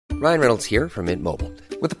Ryan Reynolds here from Mint Mobile.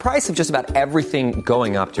 With the price of just about everything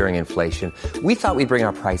going up during inflation, we thought we'd bring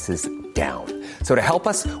our prices down. So to help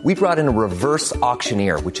us, we brought in a reverse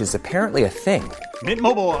auctioneer, which is apparently a thing. Mint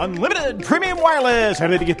Mobile Unlimited Premium Wireless. How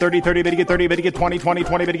to get 30, 30, bit to get 30, bit to get 20, 20,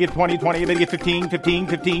 20, bit to get 20, 20, bit to get 15, 15,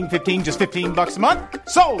 15, 15, just $15 a month?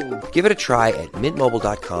 Sold! Give it a try at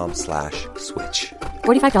mintmobile.com/switch.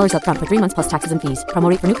 $45 up front for 3 months plus taxes and fees. Promo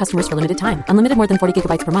rate for new customers for limited time. Unlimited more than 40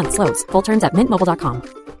 gigabytes per month. Slows full terms at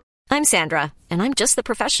mintmobile.com. I'm Sandra, and I'm just the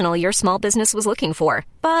professional your small business was looking for.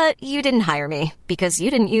 But you didn't hire me because you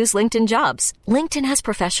didn't use LinkedIn Jobs. LinkedIn has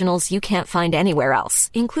professionals you can't find anywhere else,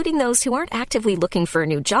 including those who aren't actively looking for a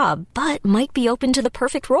new job, but might be open to the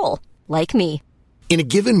perfect role, like me. In a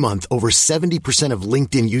given month, over 70% of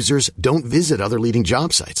LinkedIn users don't visit other leading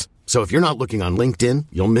job sites. So if you're not looking on LinkedIn,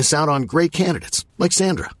 you'll miss out on great candidates like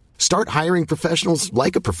Sandra. Start hiring professionals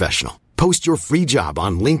like a professional. Post your free job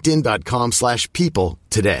on linkedin.com/people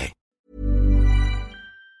today.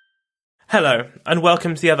 Hello, and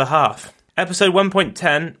welcome to The Other Half. Episode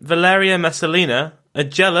 1.10, Valeria Messalina, A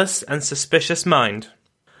Jealous and Suspicious Mind.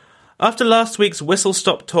 After last week's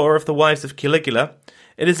whistle-stop tour of the wives of Caligula,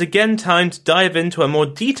 it is again time to dive into a more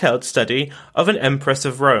detailed study of an empress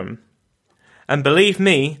of Rome. And believe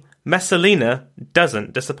me, Messalina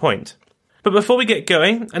doesn't disappoint. But before we get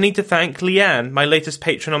going, I need to thank Leanne, my latest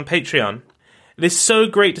patron on Patreon. It is so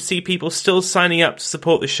great to see people still signing up to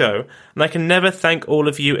support the show, and I can never thank all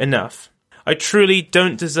of you enough. I truly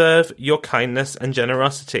don't deserve your kindness and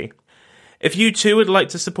generosity. If you too would like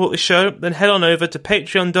to support the show, then head on over to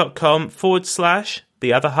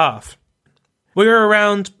patreon.com/theotherhalf. We're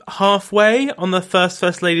around halfway on the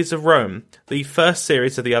First Ladies of Rome, the first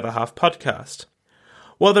series of the Other Half podcast.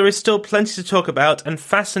 While there is still plenty to talk about and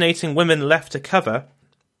fascinating women left to cover,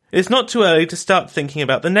 it's not too early to start thinking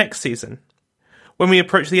about the next season. When we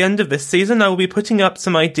approach the end of this season, I will be putting up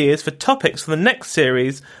some ideas for topics for the next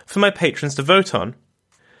series for my patrons to vote on.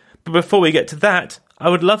 But before we get to that, I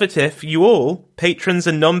would love it if you all, patrons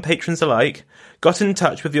and non-patrons alike, got in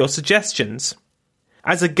touch with your suggestions.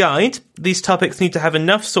 As a guide, these topics need to have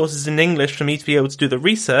enough sources in English for me to be able to do the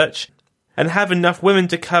research, and have enough women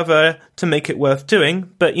to cover to make it worth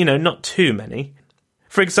doing, but, not too many.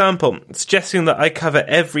 For example, suggesting that I cover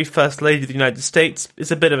every First Lady of the United States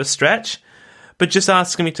is a bit of a stretch, but just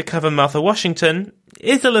asking me to cover Martha Washington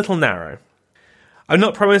is a little narrow. I'm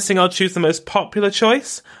not promising I'll choose the most popular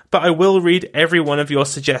choice, but I will read every one of your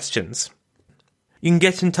suggestions. You can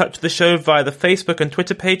get in touch with the show via the Facebook and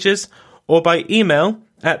Twitter pages, or by email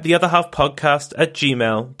at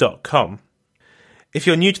theotherhalfpodcast@gmail.com. If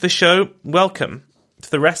you're new to the show, welcome. To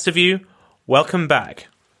the rest of you, welcome back.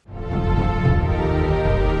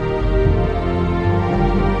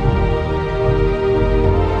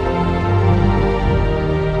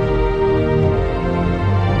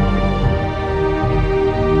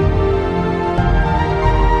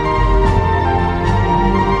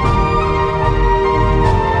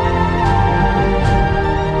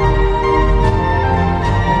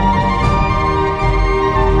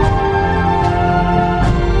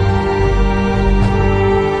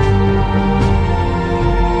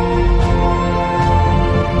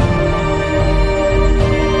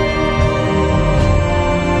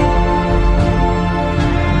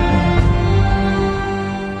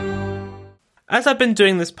 As I've been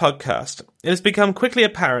doing this podcast, it has become quickly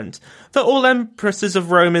apparent that all empresses of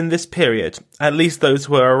Rome in this period, at least those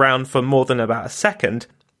who are around for more than about a second,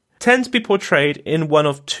 tend to be portrayed in one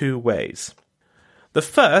of two ways. The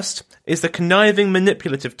first is the conniving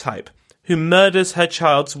manipulative type, who murders her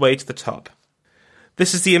child's way to the top.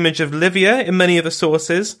 This is the image of Livia in many of the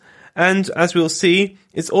sources, and, as we'll see,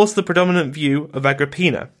 is also the predominant view of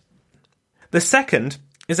Agrippina. The second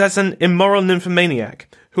is as an immoral nymphomaniac,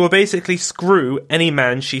 who will basically screw any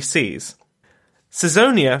man she sees.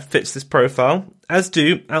 Caesonia fits this profile, as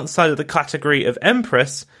do, outside of the category of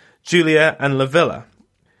empress, Julia and Livilla.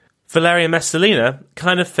 Valeria Messalina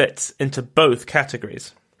kind of fits into both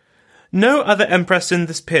categories. No other empress in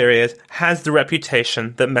this period has the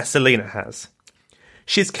reputation that Messalina has.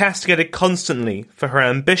 She is castigated constantly for her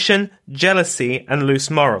ambition, jealousy, and loose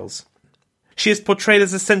morals. She is portrayed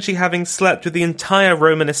as essentially having slept with the entire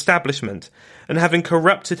Roman establishment and having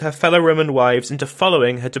corrupted her fellow Roman wives into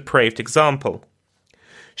following her depraved example.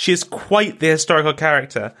 She is quite the historical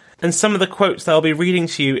character, and some of the quotes that I'll be reading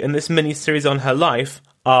to you in this mini-series on her life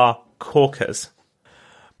are corkers.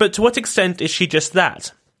 But to what extent is she just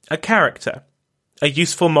that? A character? A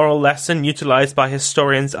useful moral lesson utilised by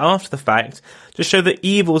historians after the fact to show the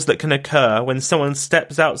evils that can occur when someone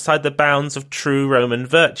steps outside the bounds of true Roman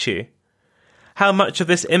virtue? How much of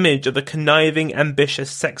this image of the conniving, ambitious,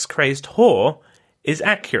 sex-crazed whore is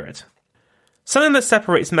accurate. Something that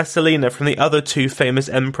separates Messalina from the other two famous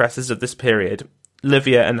empresses of this period,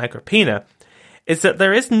 Livia and Agrippina, is that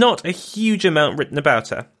there is not a huge amount written about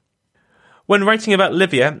her. When writing about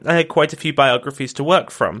Livia, I had quite a few biographies to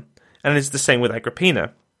work from, and it is the same with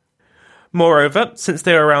Agrippina. Moreover, since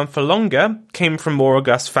they were around for longer, came from more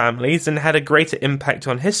august families, and had a greater impact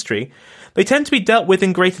on history, they tend to be dealt with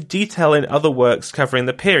in greater detail in other works covering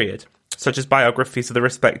the period, such as biographies of the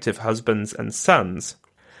respective husbands and sons.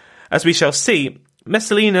 As we shall see,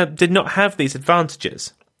 Messalina did not have these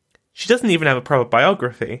advantages. She doesn't even have a proper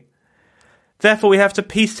biography. Therefore, we have to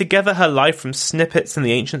piece together her life from snippets in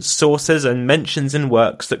the ancient sources and mentions in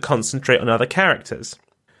works that concentrate on other characters.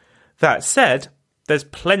 That said, there's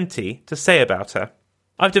plenty to say about her.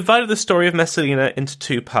 I've divided the story of Messalina into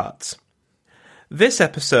two parts. This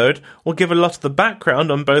episode will give a lot of the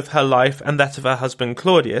background on both her life and that of her husband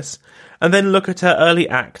Claudius, and then look at her early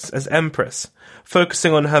acts as empress,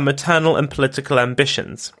 focusing on her maternal and political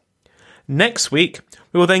ambitions. Next week,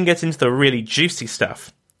 we will then get into the really juicy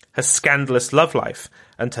stuff, her scandalous love life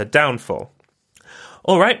and her downfall.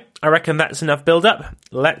 Alright, I reckon that's enough build-up.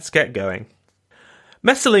 Let's get going.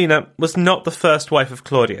 Messalina was not the first wife of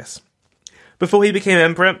Claudius. Before he became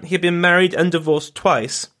emperor, he had been married and divorced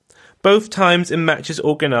twice, both times in matches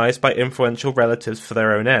organised by influential relatives for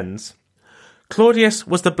their own ends. Claudius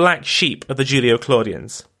was the black sheep of the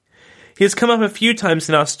Julio-Claudians. He has come up a few times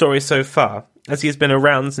in our story so far, as he has been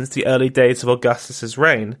around since the early days of Augustus's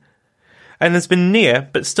reign, and has been near,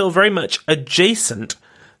 but still very much adjacent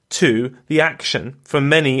to, the action for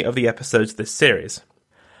many of the episodes of this series.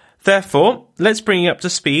 Therefore, let's bring you up to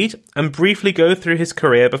speed and briefly go through his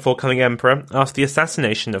career before becoming emperor after the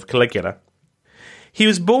assassination of Caligula. He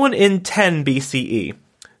was born in 10 BCE,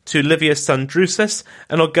 to Livia's son Drusus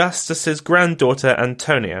and Augustus's granddaughter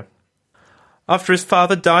Antonia. After his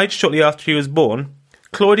father died shortly after he was born,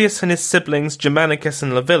 Claudius and his siblings Germanicus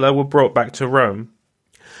and Livilla were brought back to Rome.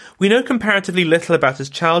 We know comparatively little about his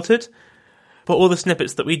childhood, but all the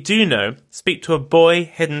snippets that we do know speak to a boy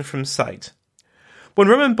hidden from sight. When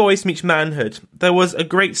Roman boys reached manhood, there was a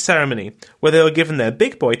great ceremony where they were given their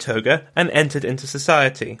big boy toga and entered into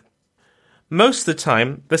society. Most of the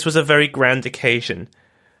time, this was a very grand occasion.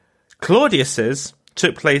 Claudius's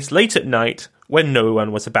took place late at night when no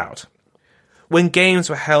one was about. When games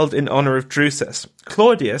were held in honour of Drusus,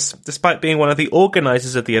 Claudius, despite being one of the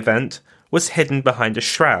organisers of the event, was hidden behind a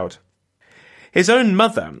shroud. His own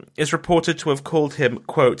mother is reported to have called him,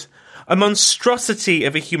 quote, a monstrosity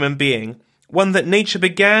of a human being, one that nature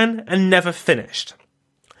began and never finished.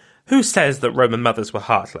 Who says that Roman mothers were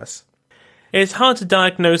heartless? It is hard to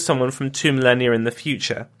diagnose someone from 2 millennia in the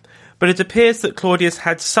future, but it appears that Claudius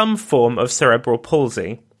had some form of cerebral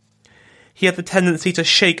palsy. He had the tendency to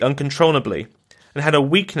shake uncontrollably, and had a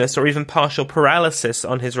weakness or even partial paralysis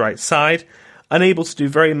on his right side, unable to do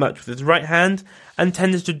very much with his right hand, and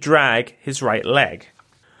tended to drag his right leg.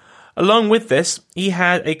 Along with this, he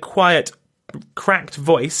had a quiet, cracked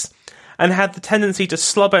voice, and had the tendency to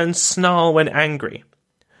slobber and snarl when angry.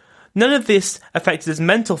 None of this affected his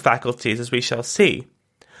mental faculties, as we shall see,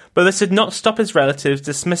 but this did not stop his relatives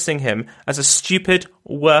dismissing him as a stupid,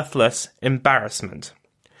 worthless embarrassment.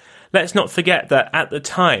 Let's not forget that at the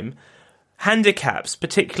time, handicaps,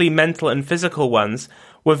 particularly mental and physical ones,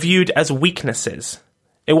 were viewed as weaknesses.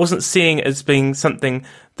 It wasn't seen as being something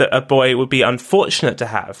that a boy would be unfortunate to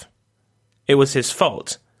have. It was his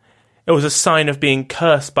fault. It was a sign of being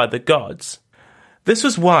cursed by the gods. This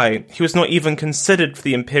was why he was not even considered for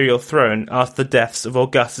the imperial throne after the deaths of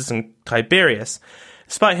Augustus and Tiberius,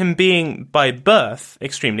 despite him being, by birth,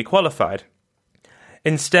 extremely qualified.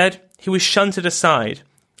 Instead, he was shunted aside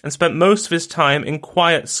and spent most of his time in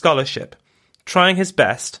quiet scholarship, trying his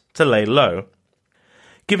best to lay low.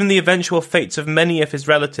 Given the eventual fates of many of his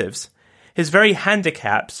relatives, his very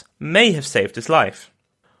handicaps may have saved his life.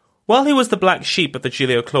 While he was the black sheep of the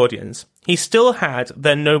Julio-Claudians, he still had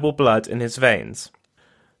their noble blood in his veins.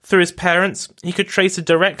 Through his parents, he could trace a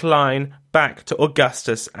direct line back to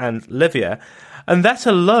Augustus and Livia, and that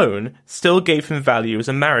alone still gave him value as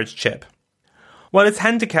a marriage chip. While his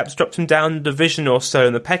handicaps dropped him down a division or so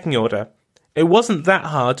in the pecking order, it wasn't that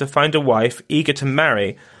hard to find a wife eager to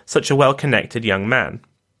marry such a well-connected young man.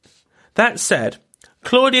 That said,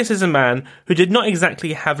 Claudius is a man who did not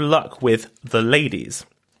exactly have luck with the ladies.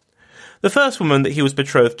 The first woman that he was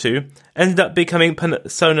betrothed to ended up becoming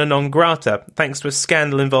persona non grata thanks to a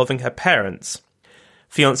scandal involving her parents.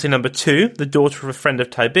 Fiancée number 2, the daughter of a friend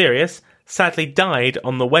of Tiberius, sadly died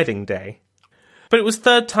on the wedding day. But it was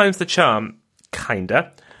third time's the charm,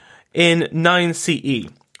 kinda, in 9 CE,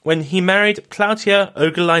 when he married Plautia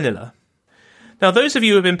Ogylaenilla. Now, those of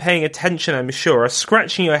you who have been paying attention, I'm sure, are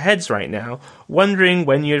scratching your heads right now, wondering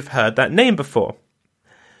when you've heard that name before.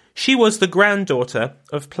 She was the granddaughter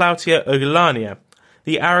of Plautia Urgulania,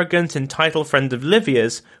 the arrogant, entitled friend of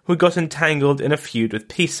Livia's who got entangled in a feud with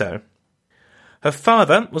Piso. Her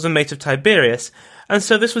father was a mate of Tiberius, and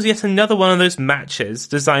so this was yet another one of those matches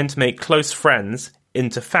designed to make close friends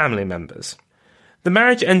into family members. The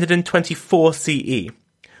marriage ended in 24 CE,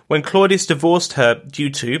 when Claudius divorced her due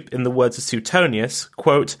to, in the words of Suetonius,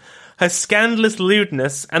 quote, her scandalous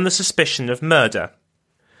lewdness and the suspicion of murder.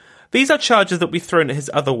 These are charges that will be thrown at his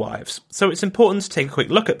other wives, so it's important to take a quick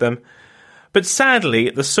look at them, but sadly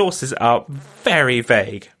the sources are very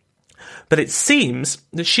vague. But it seems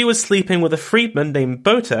that she was sleeping with a freedman named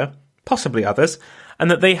Bota, possibly others, and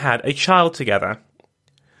that they had a child together.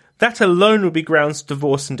 That alone would be grounds to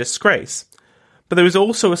divorce and disgrace, but there was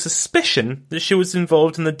also a suspicion that she was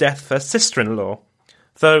involved in the death of her sister-in-law,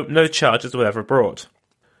 though no charges were ever brought.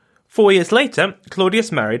 4 years later,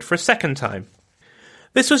 Claudius married for a second time.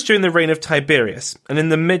 This was during the reign of Tiberius, and in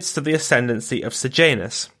the midst of the ascendancy of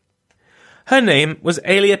Sejanus. Her name was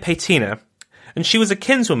Aelia Paetina, and she was a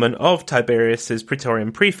kinswoman of Tiberius's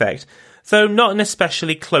praetorian prefect, though not an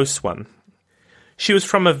especially close one. She was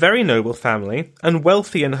from a very noble family, and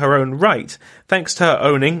wealthy in her own right, thanks to her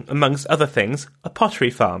owning, amongst other things, a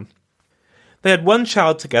pottery farm. They had one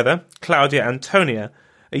child together, Claudia Antonia,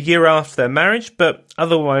 a year after their marriage, but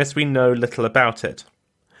otherwise we know little about it.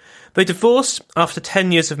 They divorced after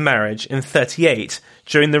 10 years of marriage in 38,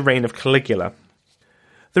 during the reign of Caligula.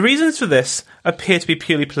 The reasons for this appear to be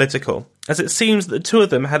purely political, as it seems that the two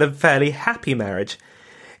of them had a fairly happy marriage.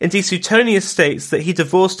 Indeed, Suetonius states that he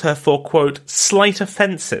divorced her for, quote, slight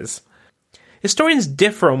offences. Historians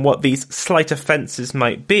differ on what these slight offences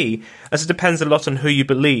might be, as it depends a lot on who you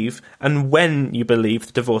believe and when you believe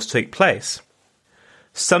the divorce took place.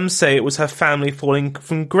 Some say it was her family falling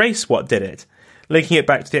from grace what did it, linking it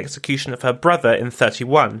back to the execution of her brother in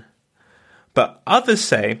 31. But others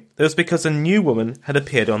say it was because a new woman had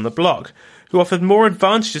appeared on the block, who offered more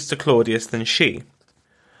advantages to Claudius than she.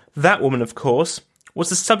 That woman, of course, was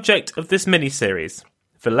the subject of this mini-series,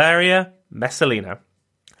 Valeria Messalina.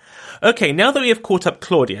 Okay, now that we have caught up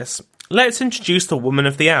Claudius, let's introduce the woman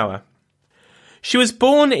of the hour. She was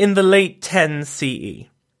born in the late 10 CE.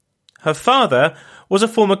 Her father was a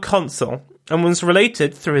former consul and was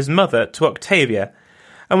related through his mother to Octavia,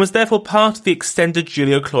 and was therefore part of the extended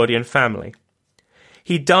Julio-Claudian family.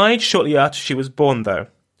 He died shortly after she was born, though.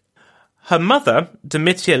 Her mother,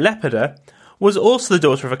 Domitia Lepida, was also the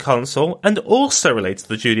daughter of a consul and also related to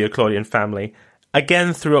the Julio-Claudian family,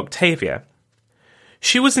 again through Octavia.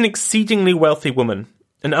 She was an exceedingly wealthy woman,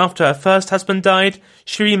 and after her first husband died,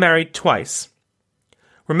 she remarried twice.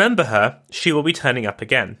 Remember her, she will be turning up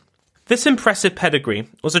again. This impressive pedigree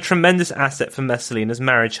was a tremendous asset for Messalina's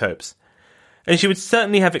marriage hopes, and she would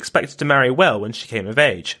certainly have expected to marry well when she came of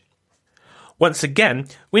age. Once again,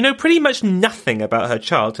 we know pretty much nothing about her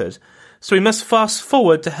childhood, so we must fast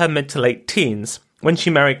forward to her mid to late teens, when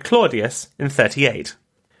she married Claudius in 38.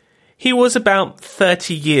 He was about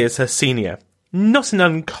 30 years her senior, not an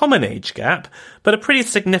uncommon age gap, but a pretty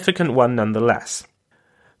significant one nonetheless.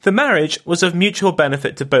 The marriage was of mutual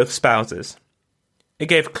benefit to both spouses. It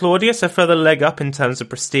gave Claudius a further leg up in terms of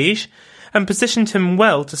prestige, and positioned him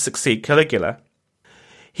well to succeed Caligula.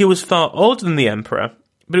 He was far older than the emperor,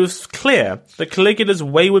 but it was clear that Caligula's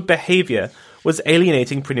wayward behaviour was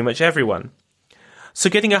alienating pretty much everyone. So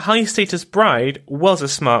getting a high-status bride was a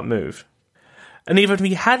smart move. And even if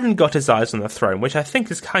he hadn't got his eyes on the throne, which I think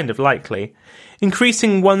is kind of likely,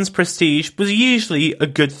 increasing one's prestige was usually a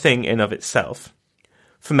good thing in of itself.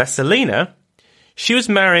 For Messalina, she was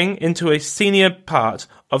marrying into a senior part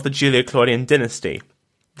of the Julio-Claudian dynasty.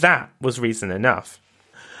 That was reason enough.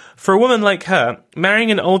 For a woman like her,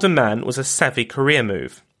 marrying an older man was a savvy career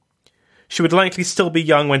move. She would likely still be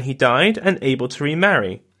young when he died and able to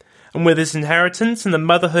remarry, and with his inheritance and the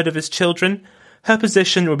motherhood of his children, her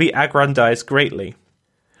position would be aggrandized greatly.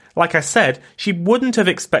 Like I said, she wouldn't have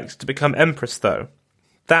expected to become empress, though.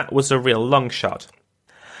 That was a real long shot.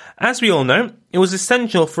 As we all know, it was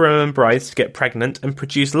essential for Roman brides to get pregnant and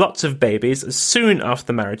produce lots of babies as soon after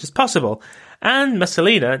the marriage as possible, and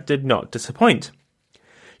Messalina did not disappoint.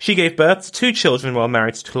 She gave birth to 2 children while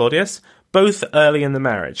married to Claudius, both early in the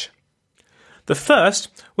marriage. The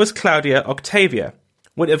first was Claudia Octavia.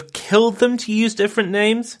 Would it have killed them to use different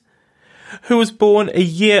names? Who was born a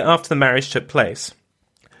year after the marriage took place.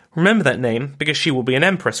 Remember that name because she will be an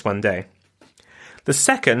empress one day. The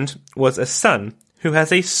second was a son, who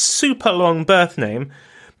has a super long birth name,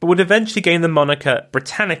 but would eventually gain the moniker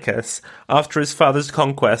Britannicus after his father's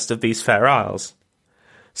conquest of these fair isles.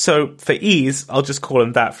 so for ease, I'll just call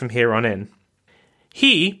him that from here on in.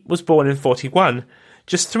 He was born in 41,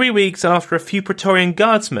 just 3 weeks after a few Praetorian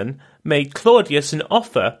guardsmen made Claudius an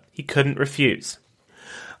offer he couldn't refuse.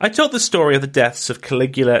 I told the story of the deaths of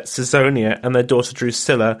Caligula, Caesonia, and their daughter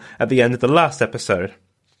Drusilla at the end of the last episode.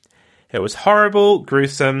 It was horrible,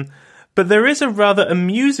 gruesome, but there is a rather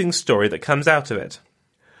amusing story that comes out of it.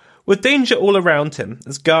 With danger all around him,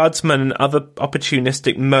 as guardsmen and other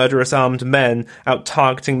opportunistic, murderous armed men out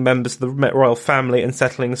targeting members of the royal family and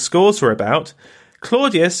settling scores were about,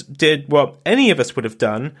 Claudius did what any of us would have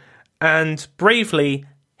done, and bravely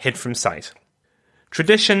hid from sight.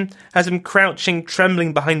 Tradition has him crouching,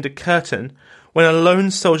 trembling behind a curtain, when a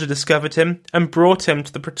lone soldier discovered him and brought him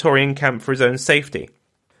to the Praetorian camp for his own safety.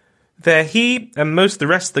 There he, and most of the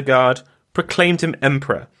rest of the guard, proclaimed him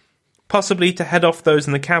emperor, possibly to head off those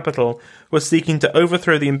in the capital who were seeking to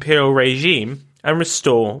overthrow the imperial regime and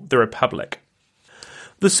restore the Republic.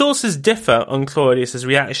 The sources differ on Claudius's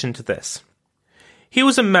reaction to this. He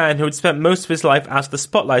was a man who had spent most of his life out of the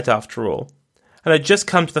spotlight after all, and had just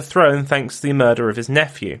come to the throne thanks to the murder of his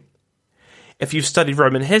nephew. If you've studied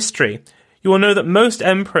Roman history, you will know that most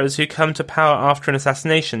emperors who come to power after an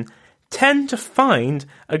assassination tend to find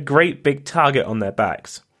a great big target on their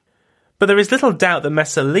backs. But there is little doubt that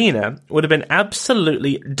Messalina would have been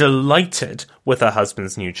absolutely delighted with her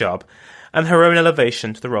husband's new job, and her own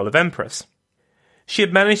elevation to the role of empress. She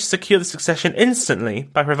had managed to secure the succession instantly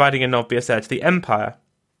by providing an obvious heir to the empire.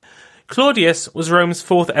 Claudius was Rome's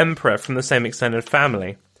fourth emperor from the same extended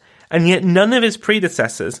family, and yet none of his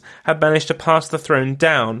predecessors had managed to pass the throne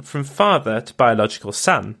down from father to biological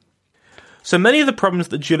son. So many of the problems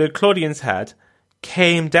that Julio-Claudians had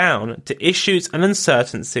came down to issues and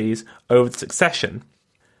uncertainties over the succession.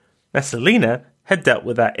 Messalina had dealt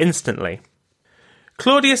with that instantly.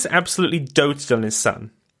 Claudius absolutely doted on his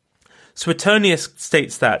son. Suetonius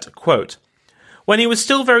states that, quote, "When he was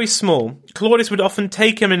still very small, Claudius would often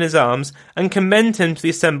take him in his arms and commend him to the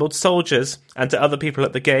assembled soldiers and to other people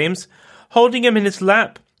at the games, holding him in his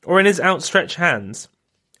lap or in his outstretched hands,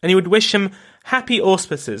 and he would wish him happy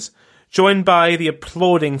auspices, joined by the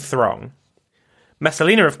applauding throng.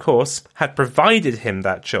 Messalina, of course, had provided him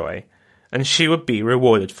that joy, and she would be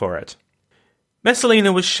rewarded for it."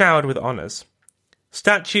 Messalina was showered with honours.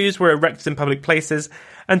 Statues were erected in public places,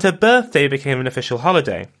 and her birthday became an official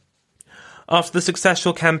holiday. After the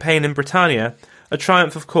successful campaign in Britannia, a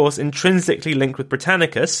triumph of course intrinsically linked with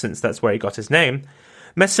Britannicus, since that's where he got his name,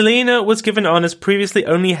 Messalina was given honours previously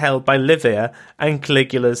only held by Livia and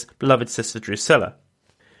Caligula's beloved sister Drusilla.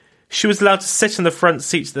 She was allowed to sit in the front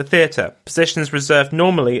seats of the theatre, positions reserved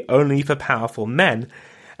normally only for powerful men,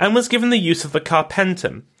 and was given the use of the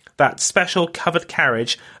carpentum, that special covered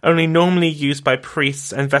carriage only normally used by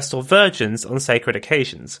priests and Vestal virgins on sacred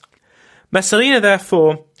occasions. Messalina,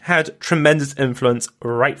 therefore, had tremendous influence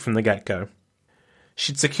right from the get-go.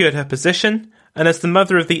 She'd secured her position, and as the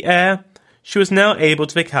mother of the heir, she was now able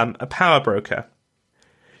to become a power broker.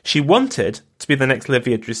 She wanted to be the next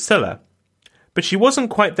Livia Drusilla, but she wasn't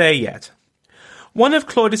quite there yet. One of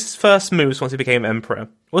Claudius's first moves once he became emperor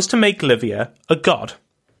was to make Livia a god.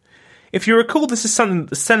 If you recall, this is something that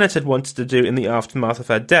the Senate had wanted to do in the aftermath of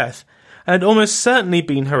her death, and had almost certainly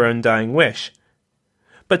been her own dying wish.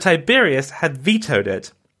 But Tiberius had vetoed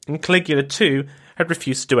it, and Caligula too had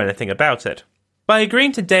refused to do anything about it. By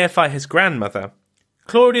agreeing to deify his grandmother,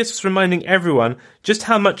 Claudius was reminding everyone just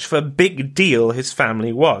how much of a big deal his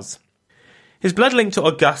family was. His blood link to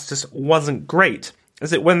Augustus wasn't great,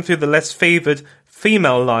 as it went through the less favoured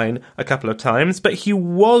female line a couple of times, but he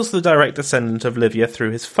was the direct descendant of Livia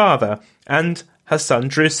through his father, and her son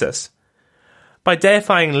Drusus. By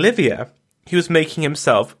deifying Livia, he was making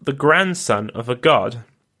himself the grandson of a god.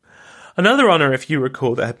 Another honour, if you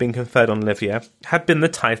recall, that had been conferred on Livia had been the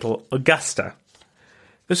title Augusta.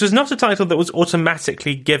 This was not a title that was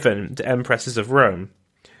automatically given to empresses of Rome,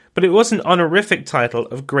 but it was an honorific title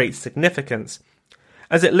of great significance,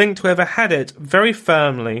 as it linked whoever had it very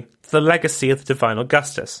firmly to the legacy of the divine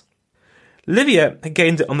Augustus. Livia had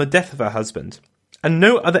gained it on the death of her husband, and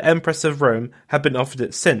no other empress of Rome had been offered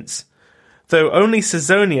it since, though only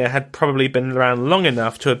Caesonia had probably been around long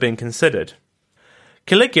enough to have been considered.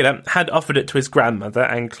 Caligula had offered it to his grandmother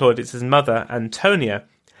and Claudius's mother, Antonia,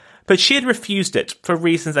 but she had refused it for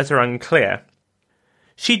reasons that are unclear.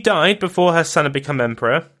 She died before her son had become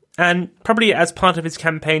emperor, and probably as part of his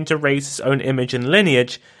campaign to raise his own image and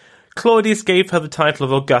lineage, Claudius gave her the title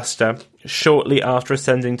of Augusta shortly after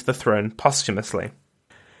ascending to the throne posthumously.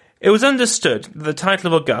 It was understood that the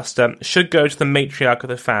title of Augusta should go to the matriarch of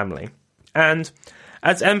the family, and,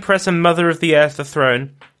 as empress and mother of the heir to the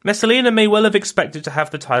throne, Messalina may well have expected to have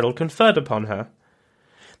the title conferred upon her.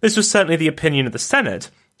 This was certainly the opinion of the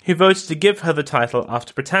Senate, who voted to give her the title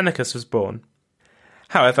after Britannicus was born.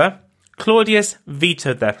 However, Claudius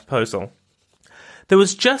vetoed their proposal. There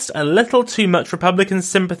was just a little too much Republican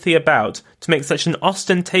sympathy about to make such an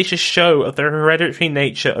ostentatious show of the hereditary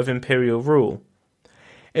nature of imperial rule.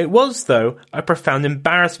 It was, though, a profound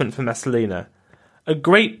embarrassment for Messalina, a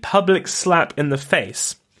great public slap in the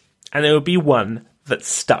face, and it would be one that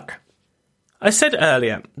stuck. I said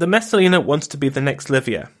earlier that Messalina wanted to be the next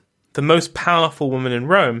Livia, the most powerful woman in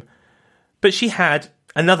Rome, but she had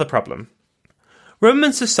another problem.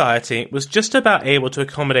 Roman society was just about able to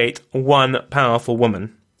accommodate one powerful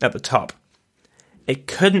woman at the top. It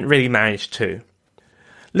couldn't really manage two.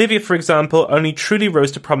 Livia, for example, only truly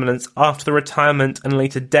rose to prominence after the retirement and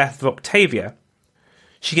later death of Octavia.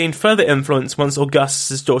 She gained further influence once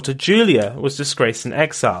Augustus' daughter Julia was disgraced and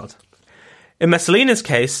exiled. In Messalina's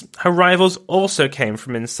case, her rivals also came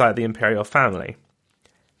from inside the imperial family.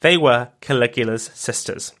 They were Caligula's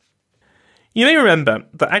sisters. You may remember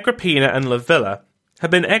that Agrippina and Livilla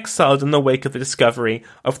had been exiled in the wake of the discovery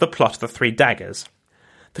of the plot of the Three Daggers,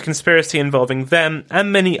 the conspiracy involving them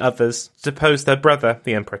and many others to depose their brother,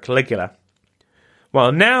 the Emperor Caligula.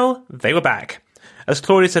 Well, now they were back, as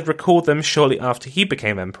Claudius had recalled them shortly after he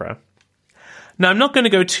became emperor. Now, I'm not going to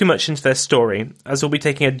go too much into their story, as we'll be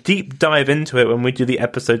taking a deep dive into it when we do the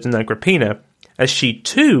episodes on Agrippina, as she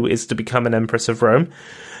too is to become an empress of Rome,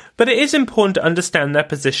 but it is important to understand their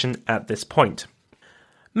position at this point.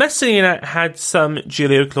 Messalina had some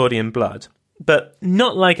Julio-Claudian blood, but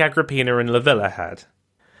not like Agrippina and Livilla had.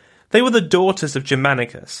 They were the daughters of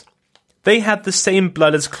Germanicus. They had the same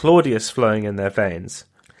blood as Claudius flowing in their veins.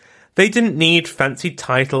 They didn't need fancy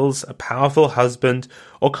titles, a powerful husband,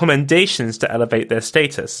 or commendations to elevate their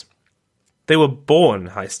status. They were born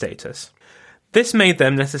high status. This made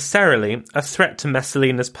them necessarily a threat to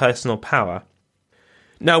Messalina's personal power.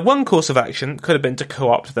 Now, one course of action could have been to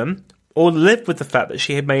co-opt them, or live with the fact that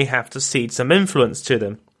she may have to cede some influence to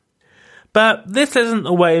them. But this isn't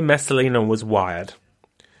the way Messalina was wired.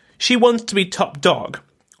 She wanted to be top dog,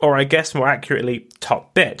 or I guess more accurately,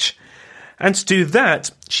 top bitch. And to do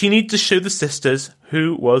that, she needed to show the sisters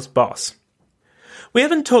who was boss. We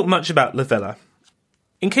haven't talked much about Livilla.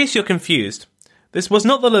 In case you're confused, this was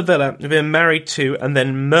not the Livilla who had been married to and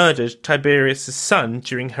then murdered Tiberius' son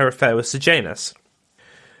during her affair with Sejanus.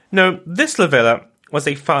 No, this Livilla was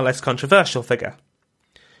a far less controversial figure.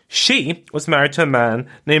 She was married to a man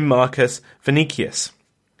named Marcus Vinicius.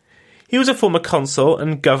 He was a former consul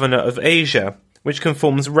and governor of Asia, which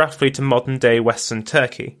conforms roughly to modern-day Western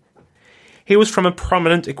Turkey. He was from a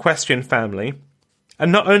prominent equestrian family,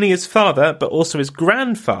 and not only his father, but also his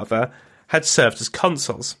grandfather, had served as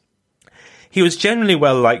consuls. He was generally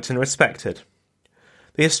well-liked and respected.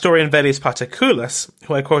 The historian Velius Paterculus,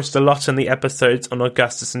 who I quoted a lot in the episodes on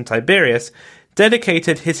Augustus and Tiberius,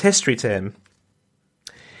 dedicated his history to him.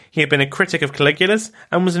 He had been a critic of Caligula's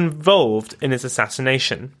and was involved in his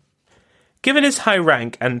assassination. Given his high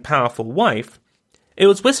rank and powerful wife, it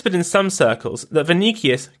was whispered in some circles that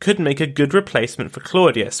Vinicius could make a good replacement for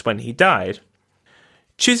Claudius when he died.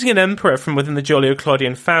 Choosing an emperor from within the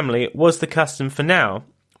Julio-Claudian family was the custom for now,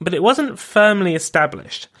 but it wasn't firmly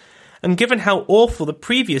established, and given how awful the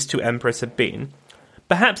previous two emperors had been,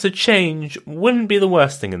 perhaps a change wouldn't be the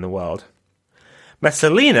worst thing in the world.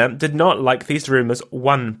 Messalina did not like these rumours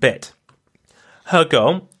one bit. Her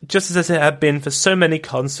goal, just as it had been for so many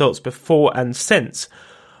consorts before and since,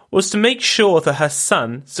 was to make sure that her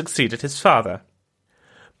son succeeded his father.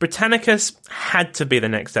 Britannicus had to be the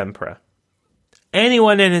next emperor.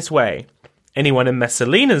 Anyone in his way, anyone in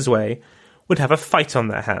Messalina's way, would have a fight on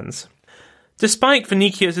their hands. Despite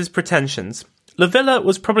Vinicius' pretensions, Livilla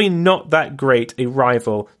was probably not that great a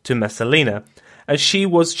rival to Messalina, as she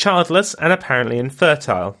was childless and apparently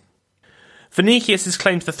infertile. Vinicius'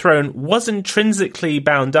 claim to the throne was intrinsically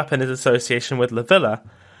bound up in his association with Livilla,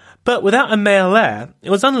 but without a male heir, it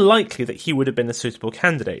was unlikely that he would have been a suitable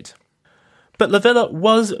candidate. But Livilla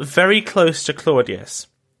was very close to Claudius,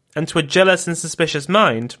 and to a jealous and suspicious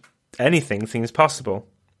mind, anything seems possible.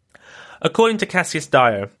 According to Cassius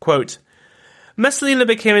Dio, quote, Messalina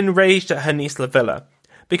became enraged at her niece Livilla,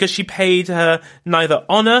 because she paid her neither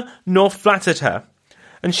honour nor flattered her,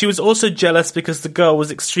 and she was also jealous because the girl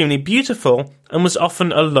was extremely beautiful and was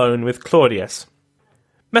often alone with Claudius.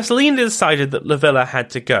 Messalina decided that Livilla had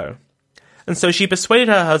to go, and so she persuaded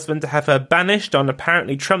her husband to have her banished on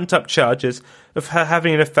apparently trumped-up charges of her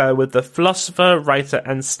having an affair with the philosopher, writer,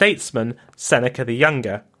 and statesman Seneca the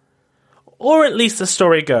Younger. Or at least the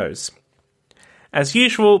story goes. As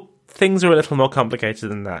usual, things are a little more complicated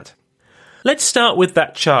than that. Let's start with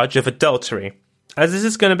that charge of adultery, as this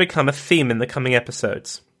is going to become a theme in the coming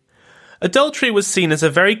episodes. Adultery was seen as a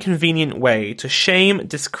very convenient way to shame,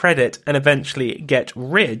 discredit, and eventually get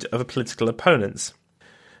rid of political opponents.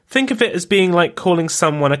 Think of it as being like calling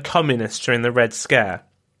someone a communist during the Red Scare.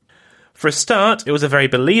 For a start, it was a very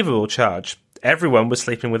believable charge. Everyone was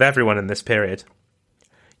sleeping with everyone in this period.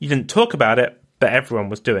 You didn't talk about it, but everyone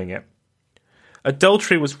was doing it.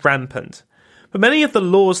 Adultery was rampant, but many of the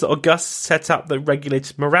laws that Augustus set up that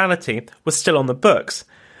regulated morality were still on the books,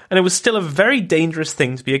 and it was still a very dangerous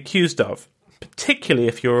thing to be accused of, particularly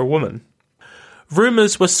if you were a woman.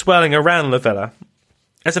 Rumours were swirling around Livilla.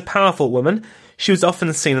 As a powerful woman, she was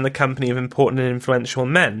often seen in the company of important and influential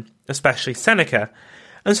men, especially Seneca,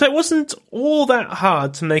 and so it wasn't all that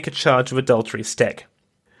hard to make a charge of adultery stick.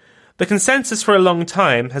 The consensus for a long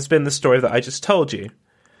time has been the story that I just told you.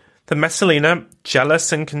 The Messalina,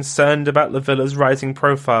 jealous and concerned about Livilla's rising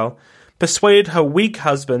profile, persuaded her weak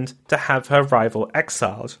husband to have her rival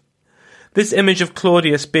exiled. This image of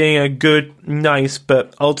Claudius being a good, nice,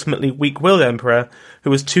 but ultimately weak-willed emperor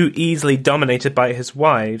who was too easily dominated by his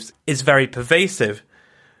wives is very pervasive,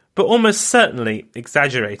 but almost certainly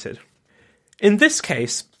exaggerated. In this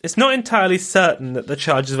case, it's not entirely certain that the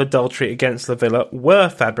charges of adultery against Livilla were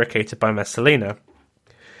fabricated by Messalina.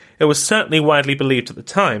 It was certainly widely believed at the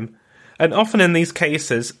time, and often in these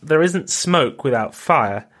cases there isn't smoke without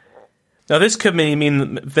fire. Now this could mean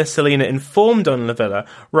that Messalina informed on Livilla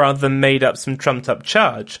rather than made up some trumped-up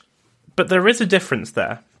charge, but there is a difference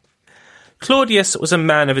there. Claudius was a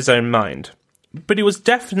man of his own mind, but he was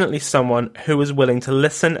definitely someone who was willing to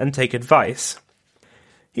listen and take advice.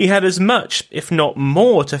 He had as much, if not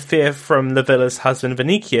more, to fear from Livilla's husband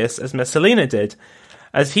Vinicius as Messalina did,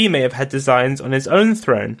 as he may have had designs on his own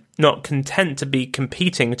throne, not content to be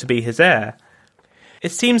competing to be his heir.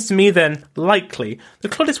 It seems to me then likely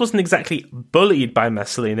that Claudius wasn't exactly bullied by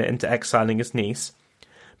Messalina into exiling his niece,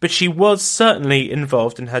 but she was certainly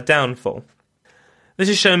involved in her downfall. This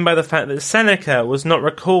is shown by the fact that Seneca was not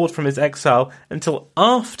recalled from his exile until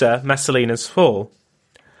after Messalina's fall,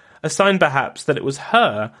 a sign perhaps that it was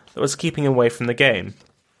her that was keeping away from the game.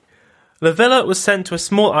 Livilla was sent to a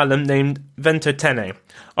small island named Ventotene,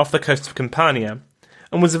 off the coast of Campania,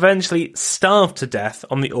 and was eventually starved to death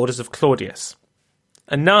on the orders of Claudius.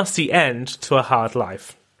 A nasty end to a hard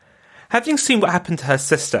life. Having seen what happened to her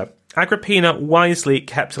sister, Agrippina wisely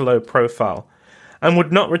kept a low profile, and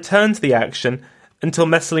would not return to the action until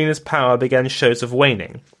Messalina's power began shows of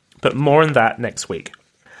waning, but more on that next week.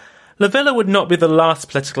 Livilla would not be the last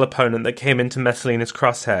political opponent that came into Messalina's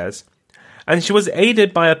crosshairs, and she was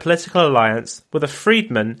aided by a political alliance with a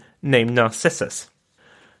freedman named Narcissus.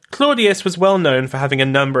 Claudius was well known for having a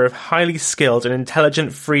number of highly skilled and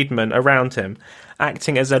intelligent freedmen around him,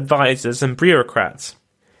 acting as advisors and bureaucrats.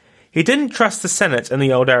 He didn't trust the Senate and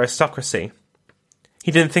the old aristocracy.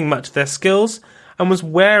 He didn't think much of their skills, and was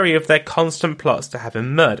wary of their constant plots to have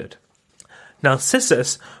him murdered.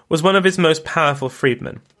 Narcissus was one of his most powerful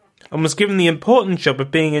freedmen, and was given the important job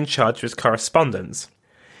of being in charge of his correspondence.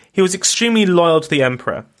 He was extremely loyal to the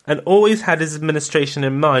emperor, and always had his administration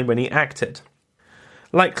in mind when he acted.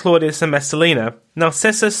 Like Claudius and Messalina,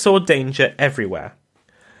 Narcissus saw danger everywhere.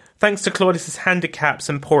 Thanks to Claudius's handicaps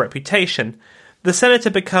and poor reputation, the Senate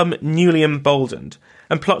had become newly emboldened,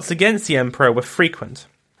 and plots against the emperor were frequent.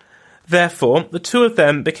 Therefore, the two of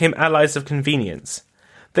them became allies of convenience,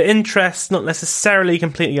 their interests not necessarily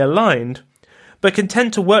completely aligned, but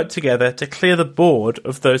content to work together to clear the board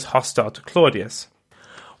of those hostile to Claudius.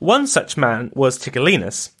 One such man was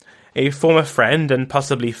Tigellinus, a former friend and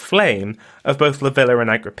possibly flame of both Livilla and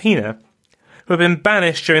Agrippina, who had been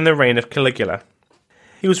banished during the reign of Caligula.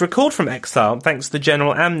 He was recalled from exile thanks to the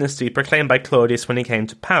general amnesty proclaimed by Claudius when he came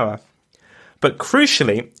to power. But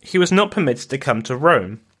crucially, he was not permitted to come to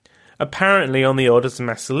Rome, apparently on the orders of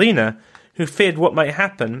Messalina, who feared what might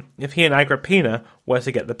happen if he and Agrippina were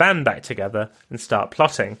to get the band back together and start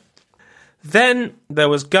plotting. Then there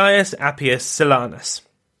was Gaius Appius Silanus.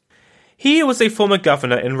 He was a former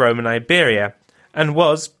governor in Rome and Iberia, and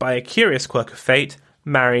was, by a curious quirk of fate,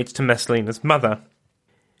 married to Messalina's mother.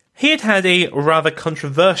 He had had a rather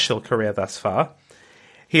controversial career thus far.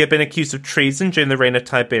 He had been accused of treason during the reign of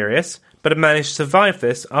Tiberius, but had managed to survive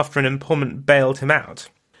this after an informant bailed him out.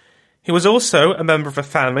 He was also a member of a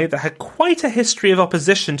family that had quite a history of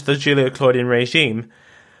opposition to the Julio-Claudian regime,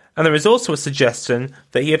 and there is also a suggestion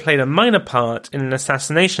that he had played a minor part in an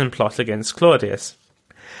assassination plot against Claudius.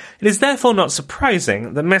 It is therefore not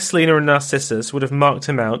surprising that Messalina and Narcissus would have marked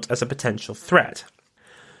him out as a potential threat.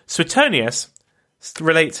 Suetonius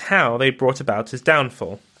relates how they brought about his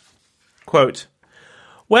downfall. Quote,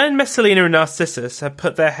 "When Messalina and Narcissus had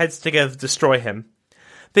put their heads together to destroy him,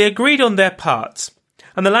 they agreed on their parts,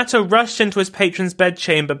 and the latter rushed into his patron's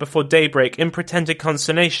bedchamber before daybreak in pretended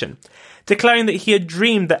consternation, declaring that he had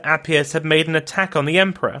dreamed that Appius had made an attack on the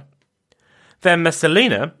emperor. Then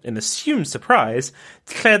Messalina, in assumed surprise,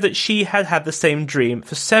 declared that she had had the same dream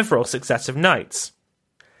for several successive nights.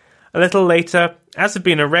 A little later, as had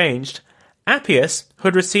been arranged, Appius, who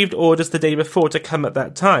had received orders the day before to come at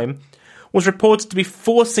that time, was reported to be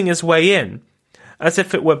forcing his way in, as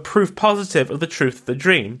if it were proof positive of the truth of the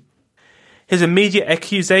dream. His immediate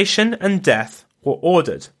accusation and death were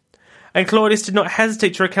ordered, and Claudius did not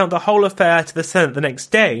hesitate to recount the whole affair to the Senate the next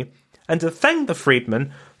day, and to thank the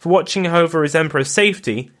freedman for watching over his emperor's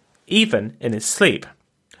safety, even in his sleep.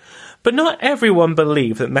 But not everyone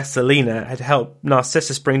believed that Messalina had helped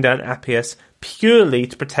Narcissus bring down Appius purely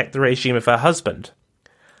to protect the regime of her husband.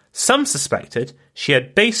 Some suspected she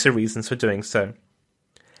had baser reasons for doing so,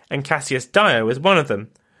 and Cassius Dio is one of them.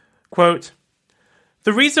 Quote,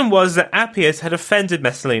 "The reason was that Appius had offended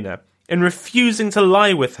Messalina in refusing to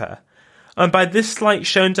lie with her, and by this slight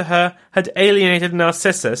shown to her had alienated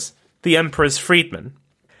Narcissus, the emperor's freedman."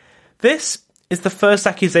 This is the first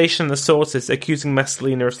accusation in the sources accusing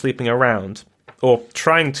Messalina of sleeping around, or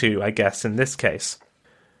trying to, I guess, in this case.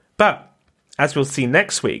 But, as we'll see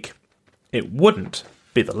next week, it wouldn't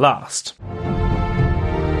be the last.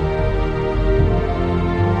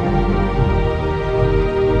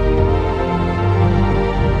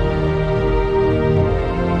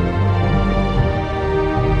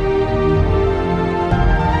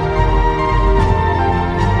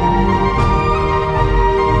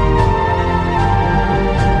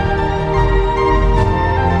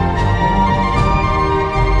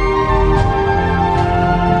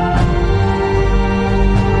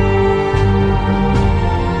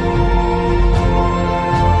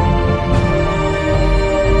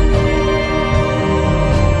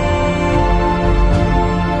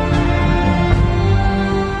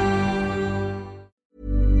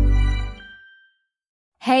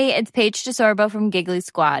 Hey, it's Paige DeSorbo from Giggly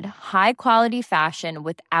Squad. High quality fashion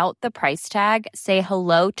without the price tag. Say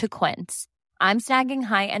hello to Quince. I'm snagging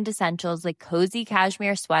high-end essentials like cozy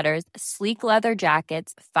cashmere sweaters, sleek leather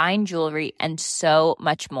jackets, fine jewelry, and so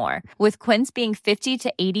much more. With Quince being 50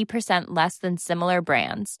 to 80% less than similar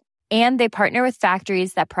brands. And they partner with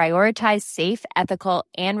factories that prioritize safe, ethical,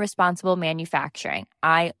 and responsible manufacturing.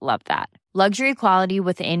 I love that. Luxury quality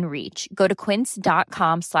within reach. Go to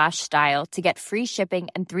quince.com/style to get free shipping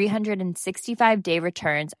and 365-day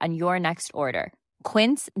returns on your next order.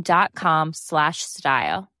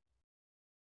 Quince.com/style.